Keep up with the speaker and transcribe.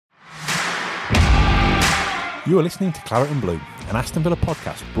You are listening to Claret and Blue, an Aston Villa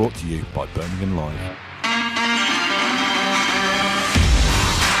podcast brought to you by Birmingham Live.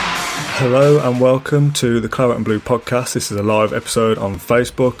 Hello and welcome to the Claret and Blue podcast. This is a live episode on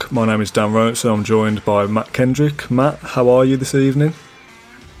Facebook. My name is Dan Roach and I'm joined by Matt Kendrick. Matt, how are you this evening?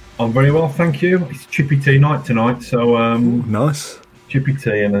 I'm very well, thank you. It's chippy tea night tonight, so Ooh, nice. Chippy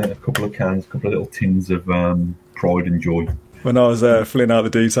tea and a couple of cans, a couple of little tins of pride and joy. When I was filling out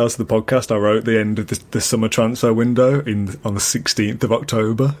the details of the podcast, I wrote the end of the summer transfer window on the 16th of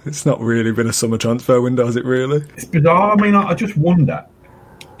October. It's not really been a summer transfer window, has it really? It's bizarre. I mean, I just wonder.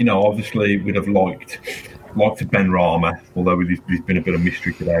 You know, obviously we'd have liked Ben Rama, although there's been a bit of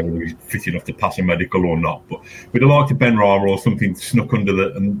mystery today whether he's fit enough to pass a medical or not. But we'd have liked a Ben Rama or something snuck under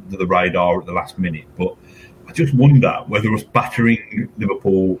the radar at the last minute. But I just wonder whether us battering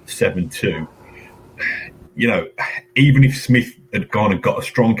Liverpool 7-2, you know, even if Smith had gone and got a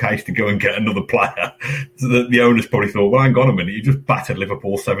strong case to go and get another player, so the owners probably thought, well, hang on a minute, you just battered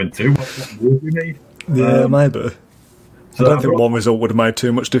Liverpool 7-2. What more do we need? Yeah, maybe. So I don't think one result would have made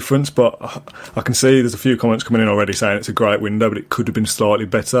too much difference, but I can see there's a few comments coming in already saying it's a great window, but it could have been slightly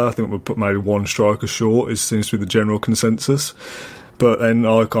better. I think we'll put maybe one striker short, it seems to be the general consensus. But then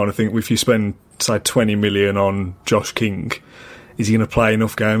I kind of think if you spend, say, 20 million on Josh King, is he going to play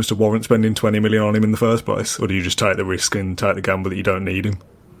enough games to warrant spending 20 million on him in the first place? Or do you just take the risk and take the gamble that you don't need him?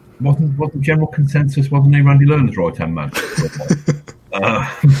 Wasn't general consensus, wasn't he Randy Lerner's right-hand man?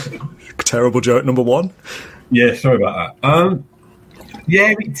 Terrible joke number one. Yeah, sorry about that.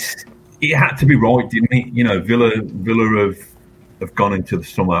 Yeah, it had to be right, didn't it? You know, Villa have gone into the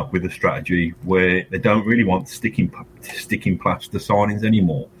summer with a strategy where they don't really want sticking plaster signings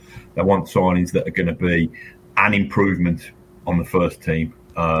anymore. They want signings that are going to be an improvement on the first team,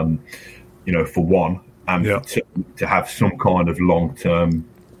 you know, for one, and to have some kind of long-term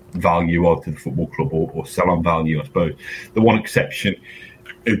value out to the football club or sell-on value, I suppose. The one exception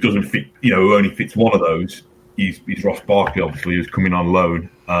who doesn't fit, you know, who only fits one of those is Ross Barkley, obviously, who's coming on loan,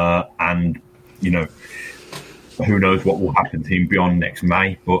 and, you know, who knows what will happen to him beyond next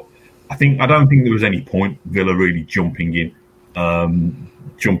May. But I don't think there was any point Villa really jumping in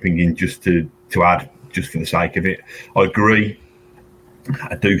just to add, just for the sake of it. I agree.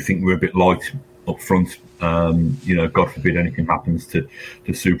 I do think we're a bit light up front. You know, God forbid anything happens to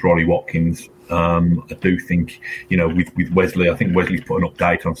Super Ollie Watkins. I do think, you know, with Wesley, I think Wesley's put an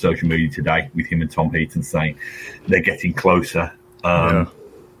update on social media today with him and Tom Heaton saying they're getting closer. But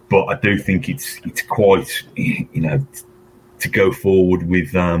I do think it's quite, you know, to go forward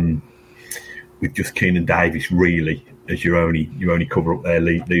with just Keenan Davis really as your only cover up there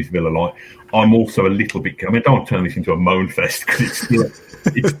leaves Villa light. I'm also a little bit. I mean, don't turn this into a moan fest because it's still.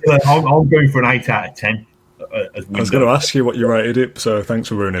 I'm going for an 8 out of 10. I was going to ask you what you rated it, so thanks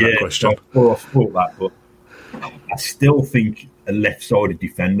for ruining that question. I thought that, but I still think a left-sided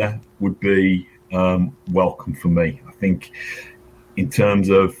defender would be welcome for me. I think in terms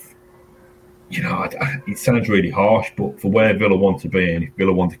of, you know, it sounds really harsh, but for where Villa want to be, and if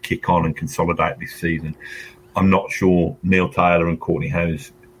Villa want to kick on and consolidate this season, I'm not sure Neil Taylor and Courtney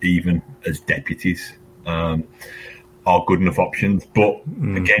House, even as deputies, are good enough options. But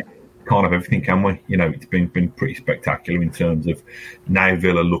again, can't have everything, can we? You know, it's been pretty spectacular in terms of now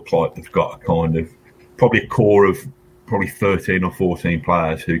Villa look like they've got a kind of probably a core of probably 13 or 14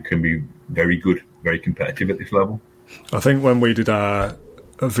 players who can be very good, very competitive at this level. I think when we did a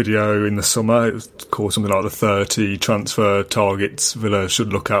video in the summer, it was called something like the 30 transfer targets Villa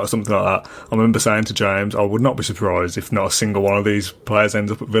should look at or something like that. I remember saying to James, I would not be surprised if not a single one of these players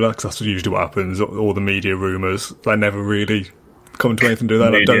ends up at Villa, because that's usually what happens. All the media rumours, they never really come to anything, do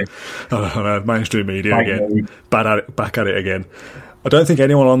they? I know, mainstream media again, back at it again. I don't think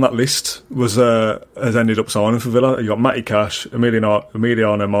anyone on that list has ended up signing for Villa. You got Matty Cash,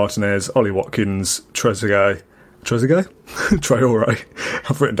 Emiliano Martinez, Ollie Watkins, Trezeguet. Traore.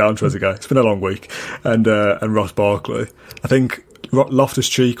 I've written down Trezeguet. It's been a long week. And Ross Barkley. I think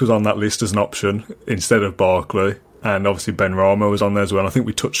Loftus-Cheek was on that list as an option instead of Barkley. And obviously Ben Rama was on there as well. I think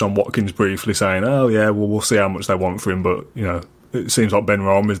we touched on Watkins briefly saying, oh yeah, well, we'll see how much they want for him. But, you know, it seems like Ben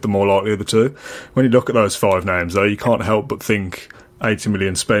Rama is the more likely of the two. When you look at those 5 names, though, you can't help but think 80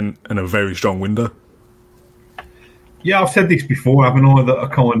 million spent and a very strong window. Yeah, I've said this before, haven't I? That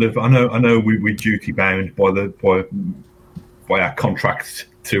I know we're duty bound by our contracts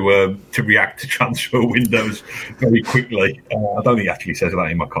to react to transfer windows very quickly. I don't think it actually says that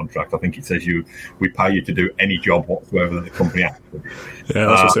in my contract. I think it says we pay you to do any job whatsoever that the company asks for. Yeah,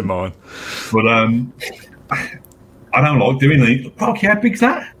 that's what's in mine. But I don't like doing it. Fuck, how big's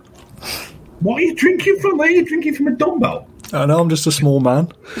that? What are you drinking from? Are you drinking from a dumbbell? I know, I'm just a small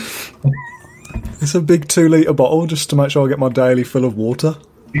man. It's a big 2 litre bottle just to make sure I get my daily fill of water.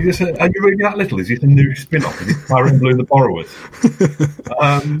 Are you really that little? Is this a new spin-off? Is it Claret and Blue the Borrowers?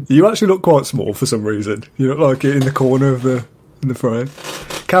 You actually look quite small for some reason. You look like it in the corner of the frame.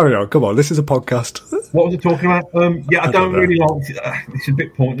 Carry on, come on, this is a podcast. What was I talking about? I don't really like it's a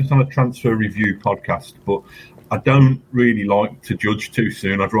bit pointless on a transfer review podcast, but I don't really like to judge too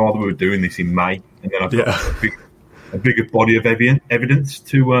soon. I'd rather we were doing this in May, and then I've got a bigger body of evidence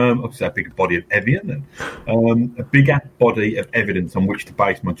to a bigger body of a bigger body of evidence on which to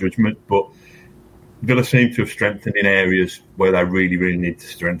base my judgment. But Villa seem to have strengthened in areas where they really, really need to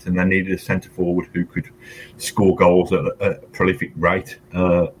strengthen. They needed a centre forward who could score goals at a prolific rate.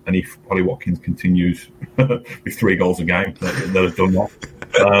 And if Ollie Watkins continues with 3 goals a game, they'll have done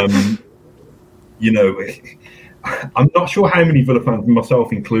that. I'm not sure how many Villa fans,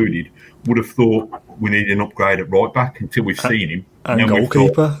 myself included, would have thought we needed an upgrade at right back until we've seen him. And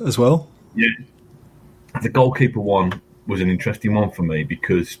goalkeeper as well. Yeah. The goalkeeper one was an interesting one for me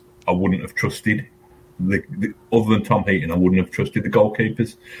because I wouldn't have trusted other than Tom Heaton, I wouldn't have trusted the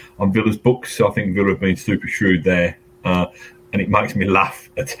goalkeepers on Villa's books. So I think Villa have been super shrewd there, and it makes me laugh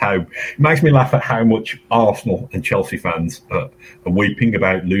at how much Arsenal and Chelsea fans are weeping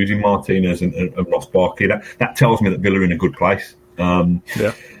about losing Martinez and Ross Barkley. That tells me that Villa are in a good place. And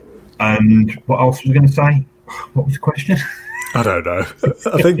what else was I going to say? What was the question? I don't know.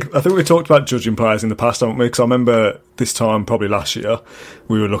 I think we talked about judging players in the past, haven't we? Because I remember this time, probably last year,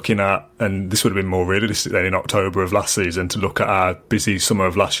 we were looking at, and this would have been more realistic than in October of last season, to look at our busy summer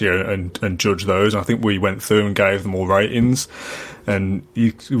of last year and judge those. And I think we went through and gave them all ratings. And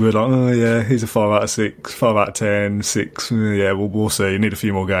you were like, oh yeah, he's a 5 out of 6, 5 out of 10, 6. Yeah, we'll see. You need a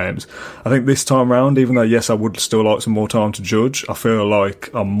few more games. I think this time round, even though yes, I would still like some more time to judge, I feel like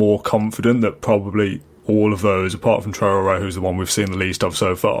I'm more confident that probably all of those, apart from Traore, who's the one we've seen the least of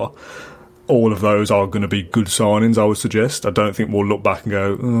so far, all of those are going to be good signings, I would suggest. I don't think we'll look back and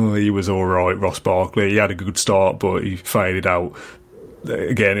go, oh, he was all right, Ross Barkley. He had a good start, but he faded out.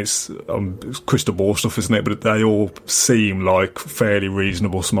 Again, it's crystal ball stuff, isn't it? But they all seem like fairly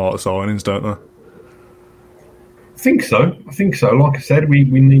reasonable, smart signings, don't they? I think so. Like I said, we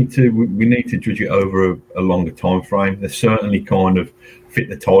need to judge it over a longer time frame. They certainly kind of fit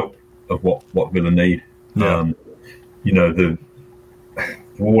the type of what Villa need. Yeah. They're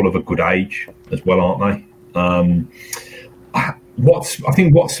all of a good age as well, aren't they?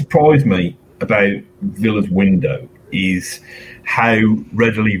 What surprised me about Villa's window is how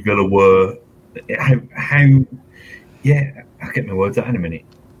readily Villa were. I'll get my words out in a minute.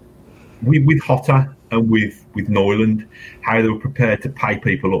 With Hotter and with Neuland, how they were prepared to pay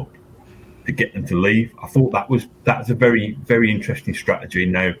people up to get them to leave. I thought that's a very, very interesting strategy.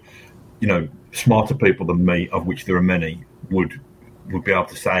 Now, smarter people than me, of which there are many, would be able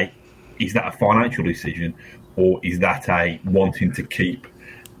to say, is that a financial decision, or is that a wanting to keep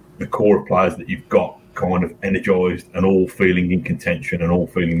the core of players that you've got kind of energised and all feeling in contention and all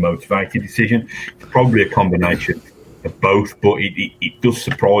feeling motivated decision? It's probably a combination of both, but it does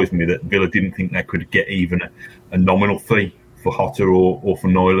surprise me that Villa didn't think they could get even a nominal fee for Hotter or for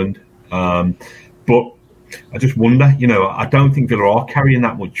Neuland. But I just wonder, I don't think Villa are carrying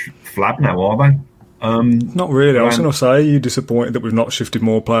that much flab now, are they? Not really. I was going to say, you're disappointed that we've not shifted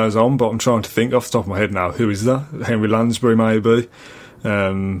more players on, but I'm trying to think off the top of my head now, who is that? Henry Lansbury, maybe.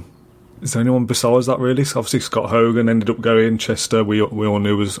 Is there anyone besides that, really? So obviously Scott Hogan ended up going. Chester, we all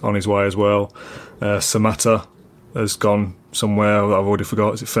knew was on his way as well. Samatta has gone somewhere. I've already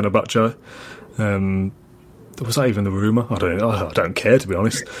forgot. Is it Fenerbahce? Was that even the rumour? I don't care, to be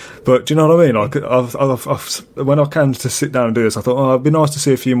honest. But do you know what I mean? Like, when I came to sit down and do this, I thought, it'd be nice to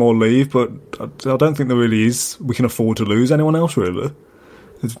see a few more leave, but I don't think there really is. We can afford to lose anyone else, really.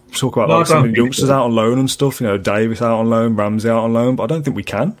 Talk about sending youngsters out on loan and stuff. Davis out on loan, Ramsey out on loan, but I don't think we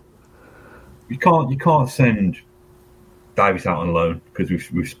can. You can't send Davis out on loan because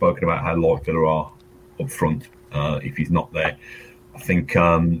we've spoken about how light Villa are up front. If he's not there, I think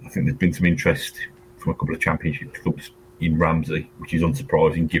there's been some interest from a couple of Championship clubs in Ramsey, which is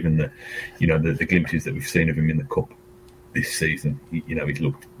unsurprising given the glimpses that we've seen of him in the Cup this season. He's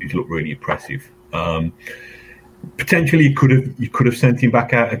looked really impressive. Potentially, you could have sent him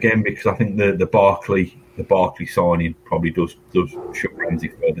back out again because I think the Barkley signing probably does shove Ramsey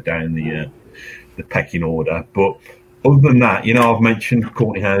further down the pecking order. But other than that, I've mentioned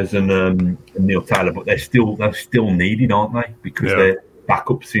Courtney Howes and Neil Taylor, but they're still needed, aren't they? Because they're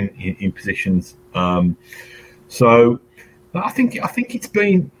backups in positions. So I think it's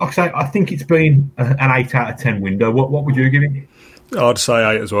been, like I say, an 8 out of 10 window. What would you give it? I'd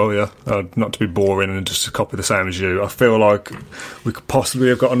say 8 as well, yeah. Not to be boring and just to copy the same as you. I feel like we could possibly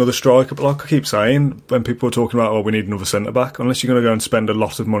have got another striker, but like I keep saying, when people are talking about, we need another centre-back, unless you're going to go and spend a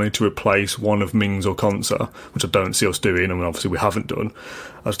lot of money to replace one of Mings or Konsa, which I don't see us doing, and obviously we haven't done.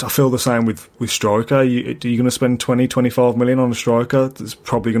 I feel the same with striker. Are you going to spend 20, 25 million on a striker that's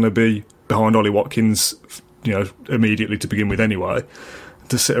probably going to be behind Ollie Watkins, immediately to begin with anyway,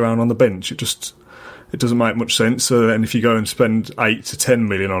 to sit around on the bench? It doesn't make much sense. So then if you go and spend 8 to 10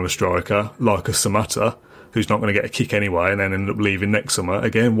 million on a striker, like a Samatta, who's not going to get a kick anyway and then end up leaving next summer,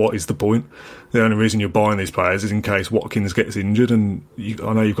 again, what is the point? The only reason you're buying these players is in case Watkins gets injured, and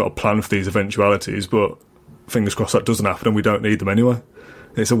I know you've got a plan for these eventualities, but fingers crossed that doesn't happen and we don't need them anyway.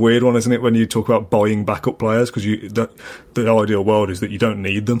 It's a weird one, isn't it, when you talk about buying backup players, because the ideal world is that you don't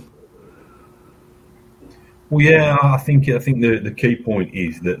need them. Well, yeah, I think the key point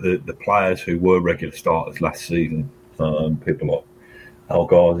is that the players who were regular starters last season, people like El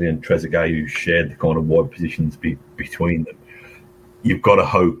Ghazi and Trezeguet, who shared the kind of wide positions between them, you've got to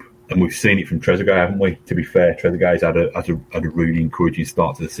hope, and we've seen it from Trezeguet, haven't we? To be fair, Trezeguet's had a really encouraging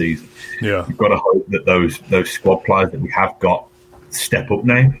start to the season. Yeah, you've got to hope that those squad players that we have got step up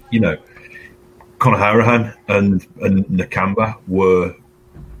now. Conor Hourihane and Nakamba were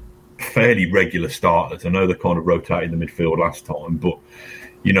fairly regular starters. I know they kind of rotated the midfield last time, but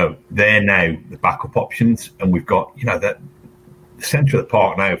they're now the backup options, and we've got that the centre of the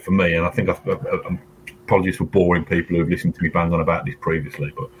park now for me. And I think I'm apologies for boring people who have listened to me bang on about this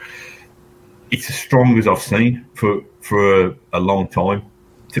previously, but it's as strong as I've seen for a long time,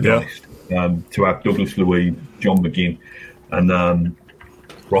 to be honest. To have Douglas Luiz, John McGinn, and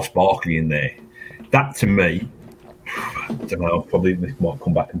Ross Barkley in there, that to me, I don't know, probably this might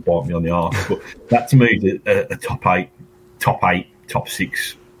come back and bite me on the arse, but that to me is a top 8, top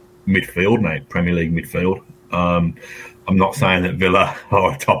 6 midfield now, Premier League midfield. I'm not saying that Villa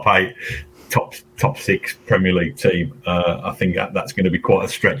are a top 8, top 6 Premier League team. I think that's going to be quite a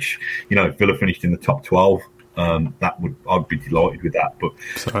stretch. If Villa finished in the top 12, I'd be delighted with that. But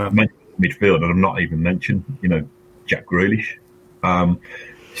I mentioned midfield, and I'm not even mentioned, Jack Grealish.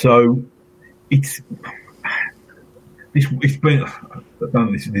 So it's been, I don't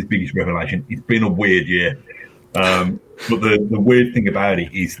know, this is the biggest revelation. It's been a weird year. But the weird thing about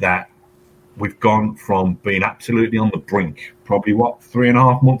it is that we've gone from being absolutely on the brink, probably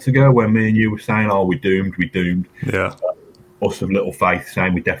 3.5 months ago, when me and you were saying, we're doomed. Yeah. Us of little faith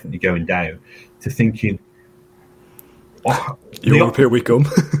saying we're definitely going down, to thinking, here we come.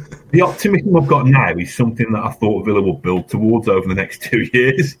 The optimism I've got now is something that I thought Villa will build towards over the next 2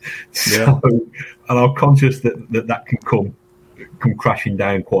 years. Yeah. So, and I'm conscious that can come crashing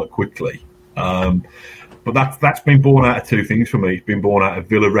down quite quickly. But that's been born out of two things for me. It's been born out of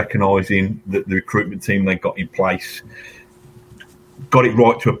Villa recognising that the recruitment team they got in place got it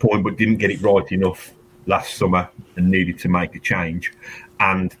right to a point, but didn't get it right enough last summer and needed to make a change.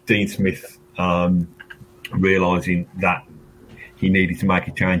 And Dean Smith realising that he needed to make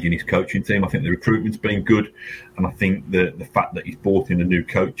a change in his coaching team. I think the recruitment's been good, and I think the fact that he's brought in a new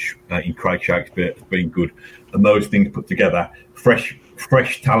coach in Craig Shakespeare has been good. And those things put together, fresh,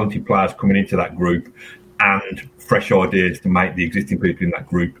 talented players coming into that group, and fresh ideas to make the existing people in that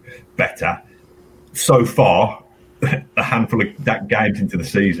group better. So far, a handful of games into the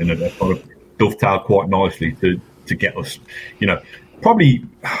season have kind of dovetailed quite nicely to get us, probably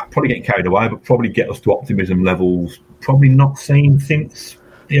getting carried away, but probably get us to optimism levels probably not seen since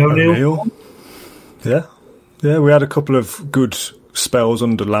the O'Neill. Yeah, we had a couple of good spells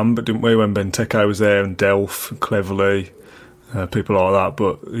under Lambert, didn't we, when Benteke was there, and Delph, Cleverley, people like that.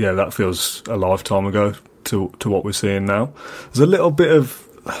 But yeah, that feels a lifetime ago to what we're seeing now. There's a little bit of,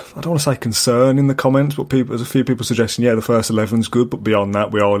 I don't want to say concern in the comments, but there's a few people suggesting, the first 11's good, but beyond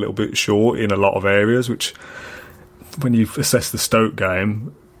that, we are a little bit short in a lot of areas, which, when you assess the Stoke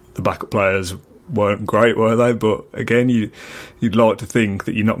game, the backup players weren't great, were they? But again, you'd like to think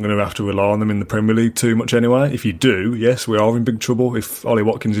that you're not going to have to rely on them in the Premier League too much anyway. If you do, yes, we are in big trouble if Ollie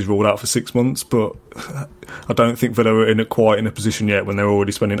Watkins is ruled out for 6 months, but I don't think Villa are quite in a position yet, when they're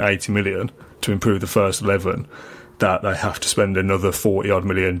already spending 80 million to improve the first 11, that they have to spend another 40-odd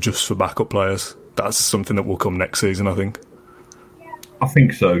million just for backup players. That's something that will come next season, I think. I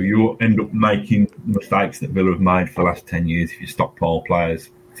think so. You'll end up making mistakes that Villa have made for the last 10 years if you stockpile players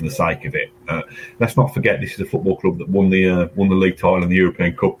for the sake of it. Let's not forget, this is a football club that won the league title and the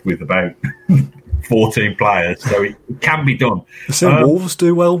European Cup with about 14 players, so it can be done. I've seen Wolves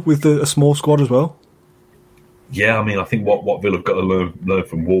do well with a small squad as well. Yeah, I mean, I think what Villa have got to learn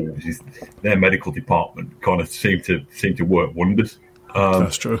from Wolves is their medical department kind of seem to work wonders.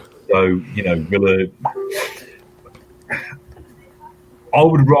 That's true. So, Villa, I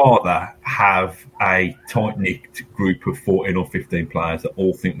would rather have a tight-knit group of 14 or 15 players that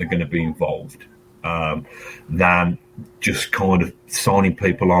all think they're going to be involved than just kind of signing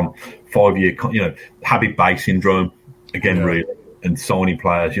people on 5-year, Habib Bey syndrome again, really, and signing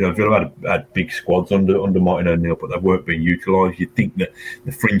players. Villa had big squads under Martin O'Neill, but they weren't being utilised. You'd think that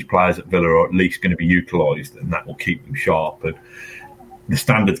the fringe players at Villa are at least going to be utilised, and that will keep them sharp. And the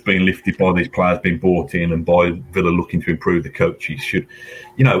standards being lifted by these players being brought in and by Villa looking to improve the coaches should,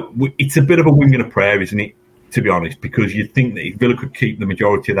 it's a bit of a wing and a prayer, isn't it, to be honest, because you'd think that if Villa could keep the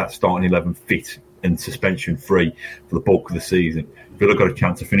majority of that starting 11 fit and suspension free for the bulk of the season, Villa got a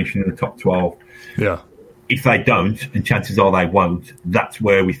chance of finishing in the top 12. Yeah. If they don't, and chances are they won't, that's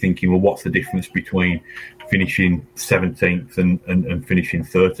where we're thinking, well, what's the difference between finishing 17th and finishing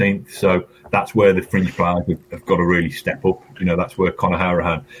 13th? So that's where the fringe players have got to really step up. That's where Conor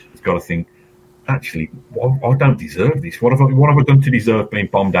Hourihane has got to think, actually, I don't deserve this. What have I done to deserve being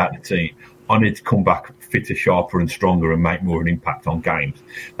bombed out of the team? I need to come back fitter, sharper and stronger and make more of an impact on games.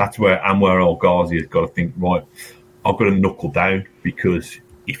 That's where Anwar El Ghazi has got to think, right, I've got to knuckle down, because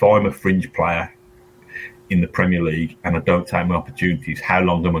if I'm a fringe player in the Premier League and I don't take my opportunities, how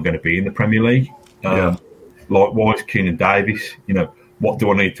long am I going to be in the Premier League? Likewise, Keenan Davis, what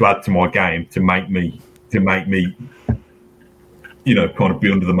do I need to add to my game to make me kind of be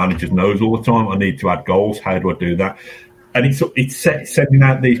under the manager's nose all the time? I need to add goals. How do I do that? And it's sending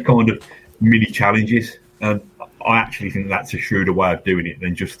out these kind of mini challenges, and I actually think that's a shrewder way of doing it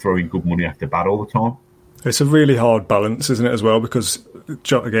than just throwing good money after bad all the time. It's a really hard balance, isn't it, as well? Because,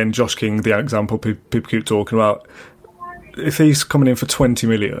 again, Josh King, the example people keep talking about, if he's coming in for 20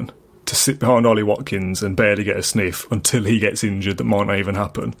 million to sit behind Ollie Watkins and barely get a sniff until he gets injured, that might not even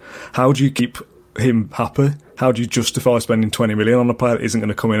happen, how do you keep him happy? How do you justify spending 20 million on a player that isn't going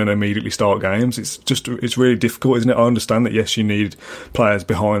to come in and immediately start games? It's really difficult, isn't it? I understand that, yes, you need players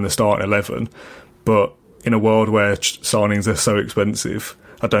behind the starting 11, but in a world where signings are so expensive,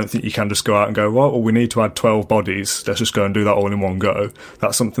 I don't think you can just go out and go, right, well, we need to add 12 bodies, let's just go and do that all in one go.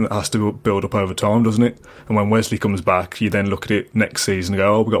 That's something that has to build up over time, doesn't it? And when Wesley comes back, you then look at it next season and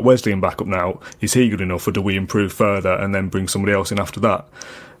go, oh, we've got Wesley in backup now, is he good enough, or do we improve further and then bring somebody else in after that?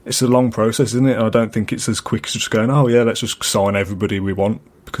 It's a long process, isn't it? And I don't think it's as quick as just going, oh yeah, let's just sign everybody we want,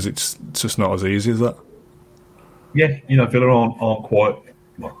 because it's just not as easy as that. Yeah, Villa aren't quite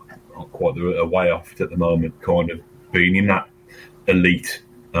a way off at the moment, kind of being in that elite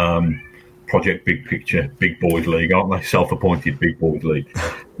project big picture big boys league, aren't they? Self-appointed big boys league.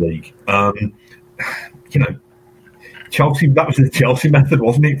 Chelsea, that was the Chelsea method,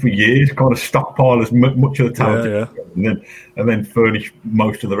 wasn't it, for years? Kind of stockpile as much of the talent and then furnish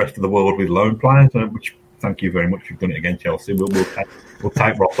most of the rest of the world with loan players, which, thank you very much, you've done it again, Chelsea. We'll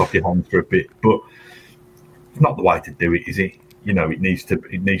take rocks off your hands for a bit, but it's not the way to do it, is it? It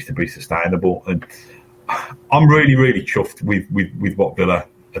needs to be sustainable, and I'm really, really chuffed with what Villa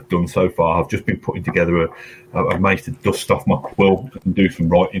have done so far. I've just been putting together I've managed to dust off my quill and do some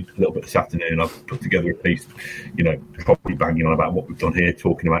writing a little bit this afternoon. I've put together a piece, probably banging on about what we've done here,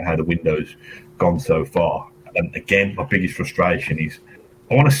 talking about how the window's gone so far. And again, my biggest frustration is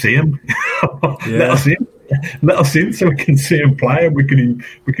I want to see them. Let us in so we can see them play and we can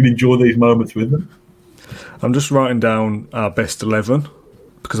enjoy these moments with them. I'm just writing down our best 11,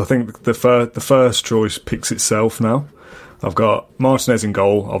 because I think the first choice picks itself now. I've got Martinez in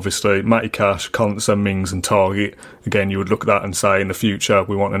goal, obviously, Matty Cash, Konsa, Mings and Target. Again, you would look at that and say in the future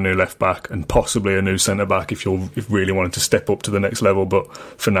we want a new left-back and possibly a new centre-back if you really wanted to step up to the next level, but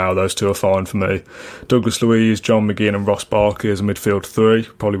for now those two are fine for me. Douglas Luiz, John McGinn and Ross Barkley as a midfield three,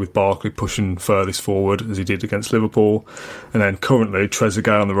 probably with Barkley pushing furthest forward as he did against Liverpool. And then currently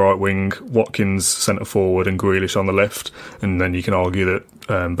Trezeguet on the right wing, Watkins centre-forward and Grealish on the left. And then you can argue that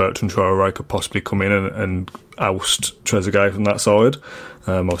Bertrand Traoré could possibly come in and oust Trezeguet from that side.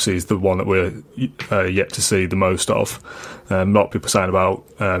 Obviously he's the one that we're yet to see the most of. A lot of people saying about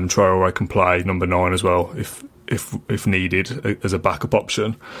Traoré can play number 9 as well if needed as a backup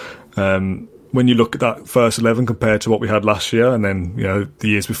option. When you look at that first 11 compared to what we had last year and then the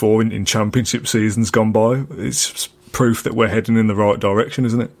years before in championship seasons gone by, it's proof that we're heading in the right direction,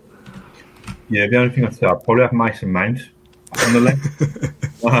 isn't it? Yeah, the only thing I'd say, I'd probably have Mason Mount on the left,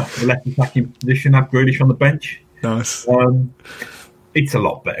 the left attacking position, have Grealish on the bench. Nice. It's a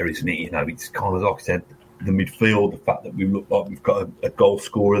lot better, isn't it? It's kind of like I said, the midfield, the fact that we look like we've got a goal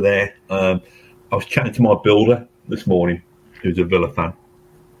scorer there. I was chatting to my builder this morning, who's a Villa fan.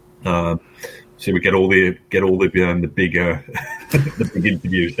 So we get all the big the big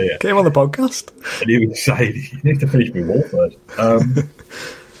interviews here. Get him on the podcast. And he was saying, "You need to finish me wall first."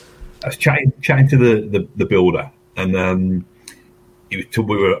 I was chatting to the builder, and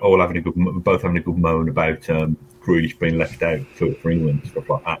we were all both having a good moan about Grealish being left out for England, stuff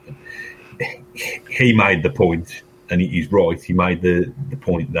like that. And he made the point, and he's right. He made the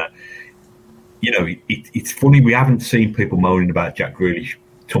point that, you know, it's funny, we haven't seen people moaning about Jack Grealish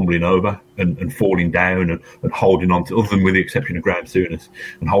tumbling over and falling down and holding on to, other than with the exception of Graham Souness,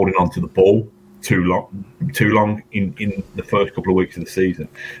 and holding on to the ball too long in the first couple of weeks of the season.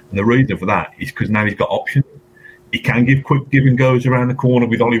 And the reason for that is because now he's got options. He can give quick give and goes around the corner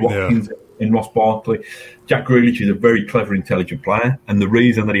with Ollie Watkins and Ross Barkley. Jack Grealish is a very clever, intelligent player, and the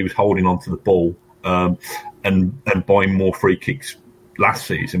reason that he was holding on to the ball and buying more free kicks last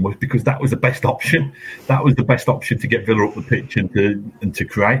season was because that was the best option. That was the best option to get Villa up the pitch and to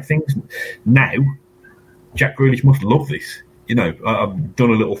create things. Now, Jack Grealish must love this. You know, I've done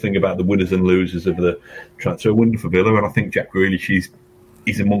a little thing about the winners and losers of the transfer window for Villa, and I think Jack Grealish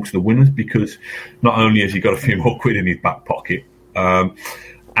is amongst the winners because not only has he got a few more quid in his back pocket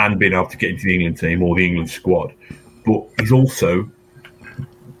and been able to get into the England team or the England squad, but he's also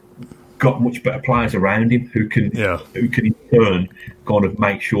got much better players around him who can in turn kind of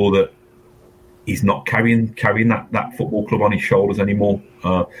make sure that he's not carrying that football club on his shoulders anymore.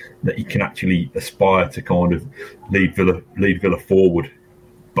 That he can actually aspire to kind of lead Villa forward,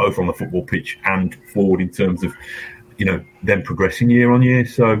 both on the football pitch and forward in terms of, you know, them progressing year on year.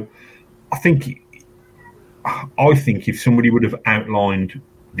 So I think if somebody would have outlined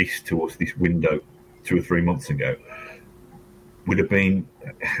this to us, this window, 2 or 3 months ago, would have been.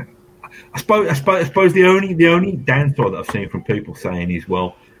 I suppose the only downside that I've seen from people saying is,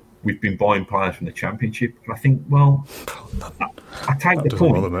 well, we've been buying players from the Championship, and I think, well, I take the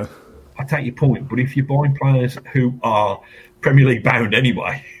point. I take your point, but if you're buying players who are Premier League bound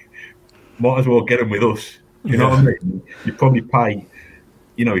anyway, might as well get them with us. You know what I mean? You probably pay.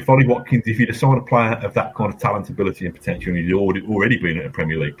 You know, if Ollie Watkins, if you'd have signed a player of that kind of talent, ability, and potential, and he'd already been at a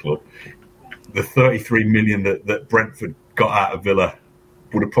Premier League club, the 33 million that Brentford got out of Villa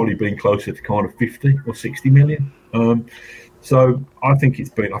would have probably been closer to kind of 50 or 60 million. So I think it's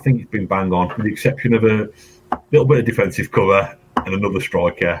been bang on, with the exception of a little bit of defensive cover and another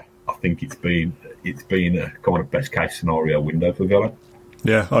striker. I think it's been a kind of best case scenario window for Villa.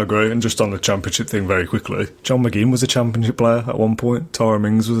 Yeah, I agree. And just on the Championship thing very quickly, John McGinn was a Championship player at one point. Tyrone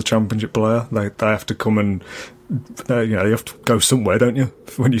Mings was a Championship player. They have to come and, you have to go somewhere, don't you,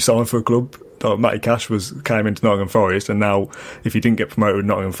 when you sign for a club? Matty Cash came into Nottingham Forest, and now if he didn't get promoted with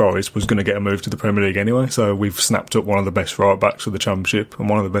Nottingham Forest, was going to get a move to the Premier League anyway. So we've snapped up one of the best right backs of the Championship and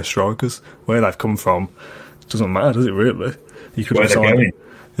one of the best strikers. Where they've come from, it doesn't matter, does it really? You could have signed.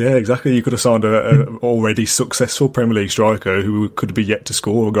 Yeah, exactly. You could have signed a already successful Premier League striker who could be yet to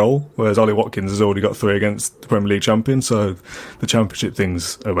score a goal, whereas Ollie Watkins has already got 3 against the Premier League champion. So the Championship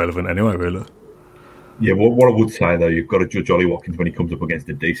thing's irrelevant anyway, really. Yeah, what I would say, though, you've got to judge Ollie Watkins when he comes up against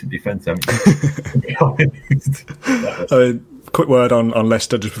a decent defence, haven't you? I mean, quick word on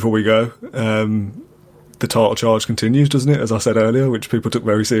Leicester just before we go. The title charge continues, doesn't it, as I said earlier, which people took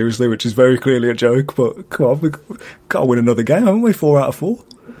very seriously, which is very clearly a joke. But come on, we've got to win another game, haven't we? 4 out of 4.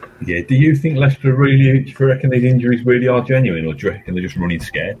 Yeah, do you think Leicester really, do you reckon these injuries really are genuine, or do you reckon they're just running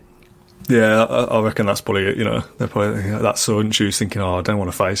scared? Yeah, I reckon that's probably it, they're probably that son who's thinking, I don't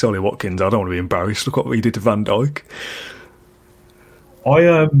want to face Ollie Watkins, I don't want to be embarrassed, look what he did to Van Dijk.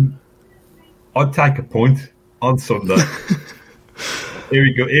 I'd take a point on Sunday. Here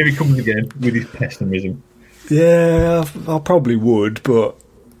he comes again with his pessimism. Yeah, I probably would, but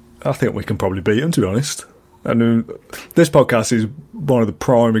I think we can probably beat him, to be honest. And this podcast is one of the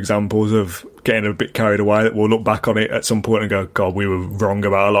prime examples of getting a bit carried away, that we'll look back on it at some point and go, God, we were wrong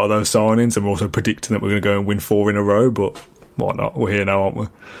about a lot of those signings, and we're also predicting that we're going to go and win 4 in a row, but why not? We're here now, aren't we?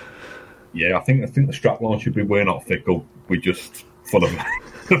 Yeah, I think the strapline should be, we're not fickle, we're just full of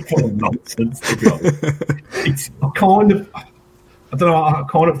nonsense, to be honest. I kind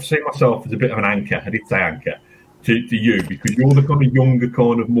of see myself as a bit of an anchor. I did say anchor to you, because you're the kind of younger,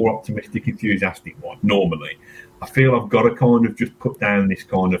 kind of more optimistic, enthusiastic one. Normally, I feel I've got to kind of just put down this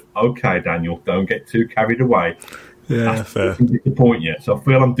kind of, okay, Daniel, don't get too carried away. Yeah, that's fair. Disappoint you. So I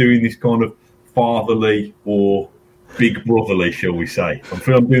feel I'm doing this kind of fatherly or big brotherly, shall we say. I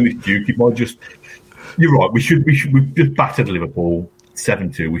feel I'm doing this duty by just. You're right. We've just battered Liverpool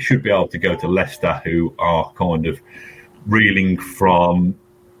 7-2. We should be able to go to Leicester, who are kind of reeling from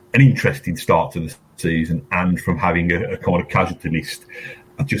an interesting start to the season and from having a kind of casualty list.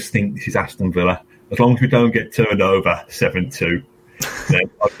 I just think this is Aston Villa. As long as we don't get turned over 7-2, then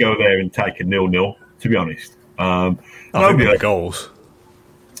I'd go there and take a 0-0, to be honest. I think we'll get goals.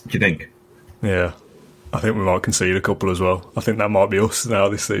 Do you think? Yeah. I think we might concede a couple as well. I think that might be us now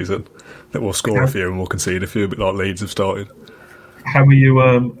this season. That we'll score a few and we'll concede a few, a bit like Leeds have started. How are you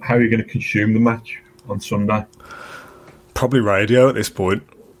going to consume the match on Sunday? Probably radio at this point.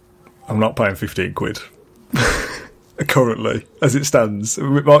 I'm not paying 15 quid. Currently, as it stands.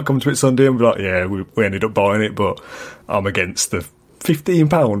 We might come to it Sunday and be like, yeah, we ended up buying it, but I'm against the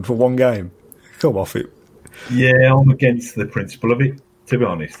 £15 for one game. Come off it. Yeah, I'm against the principle of it, to be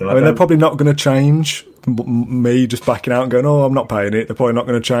honest. I mean, they're probably not going to change me just backing out and going, oh, I'm not paying it. They're probably not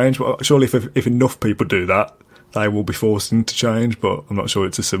going to change. But surely if enough people do that, they will be forcing to change, but I'm not sure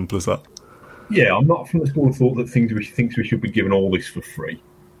it's as simple as that. Yeah, I'm not from the school of thought that thinks we should be given all this for free.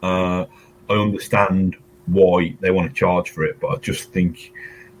 I understand why they want to charge for it, but I think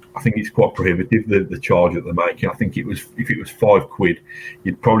it's quite prohibitive, the charge that they're making. I think if it was £5,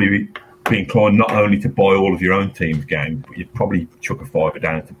 you'd probably be inclined not only to buy all of your own team's games, but you'd probably chuck a £5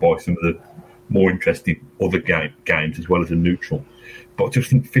 down to buy some of the more interesting other games as well as a neutral. But I just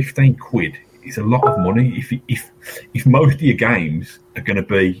think £15 is a lot of money if most of your games are going to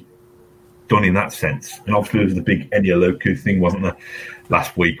be done in that sense. And obviously there was the big Enya Loku thing, wasn't there,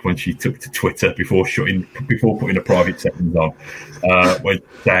 last week when she took to Twitter before putting a private settings on, when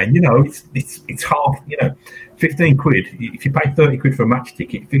saying, it's half, £15. If you pay £30 for a match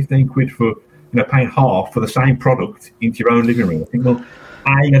ticket, £15 for paying half for the same product into your own living room. I think, well,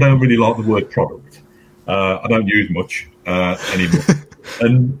 I don't really like the word product. I don't use much anymore.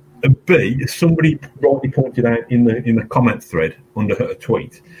 And B, as somebody rightly pointed out in the comment thread under her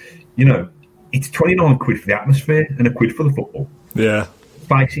tweet, it's £29 for the atmosphere and £1 for the football. Yeah.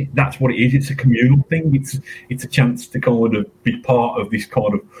 Basically, that's what it is. It's a communal thing. It's a chance to kind of be part of this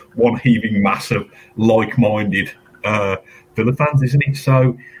kind of one heaving mass of like-minded Villa fans, isn't it?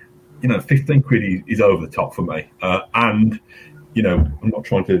 So, £15 is over the top for me. And, I'm not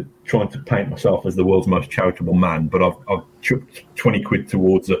trying to paint myself as the world's most charitable man, but I've chucked £20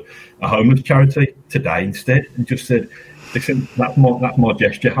 towards a homeless charity today instead, and just said, listen, that's my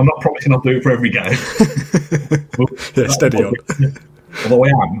gesture. I'm not promising I'll do it for every game. Yeah, steady on. Although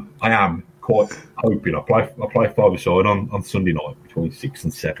I am quite hoping. I play five-a-side on Sunday night between 6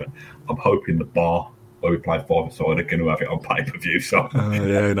 and 7. I'm hoping the bar where we play five-a-side are going to have it on pay-per-view. So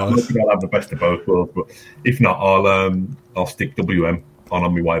yeah, nice. I'm hoping I'll have the best of both worlds. But if not, I'll stick WM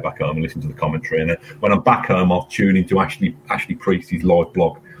on my way back home and listen to the commentary. And then when I'm back home, I'll tune into Ashley Priest's live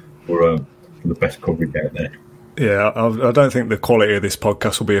blog for the best coverage out there. Yeah, I don't think the quality of this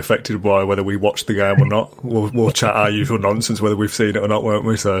podcast will be affected by whether we watch the game or not. We'll chat our usual nonsense whether we've seen it or not, won't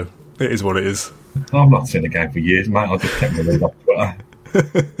we? So it is what it is. I've not seen the game for years, mate. I'll just take my lead off Twitter.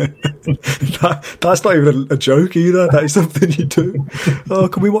 That's not even a joke either. That is something you do. Oh,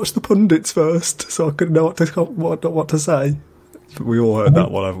 can we watch the pundits first so I can know what to say? We all heard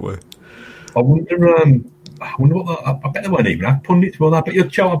that one, haven't we? I wonder what. I bet they won't even have pundits. Well, I bet they'll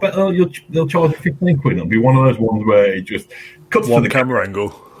charge £15. It'll be one of those ones where it just cuts one to the camera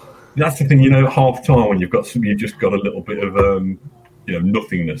angle. That's the thing, half time when you've just got a little bit of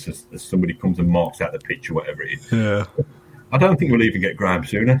nothingness as somebody comes and marks out the pitch or whatever it is. Yeah. I don't think we'll even get Graham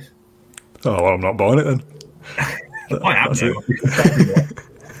Souness. Oh, well, I'm not buying it then. I am.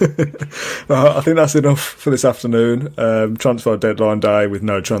 I think that's enough for this afternoon. Transfer deadline day with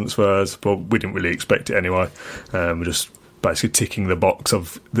no transfers, but we didn't really expect it anyway. We're just basically ticking the box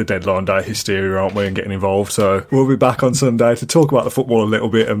of the deadline day hysteria, aren't we, and getting involved. So we'll be back on Sunday to talk about the football a little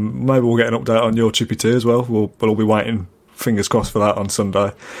bit, and maybe we'll get an update on your Chippy Tea as well. We'll all be waiting, fingers crossed, for that on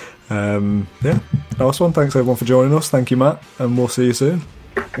Sunday. Yeah, nice one. Thanks everyone for joining us. Thank you, Matt, and we'll see you soon.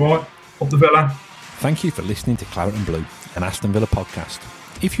 Right, up the Villa. Thank you for listening to Claret and Blue, an Aston Villa podcast.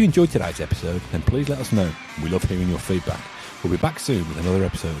 If you enjoyed today's episode, then please let us know. We love hearing your feedback. We'll be back soon with another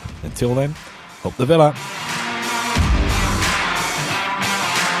episode. Until then, up the Villa.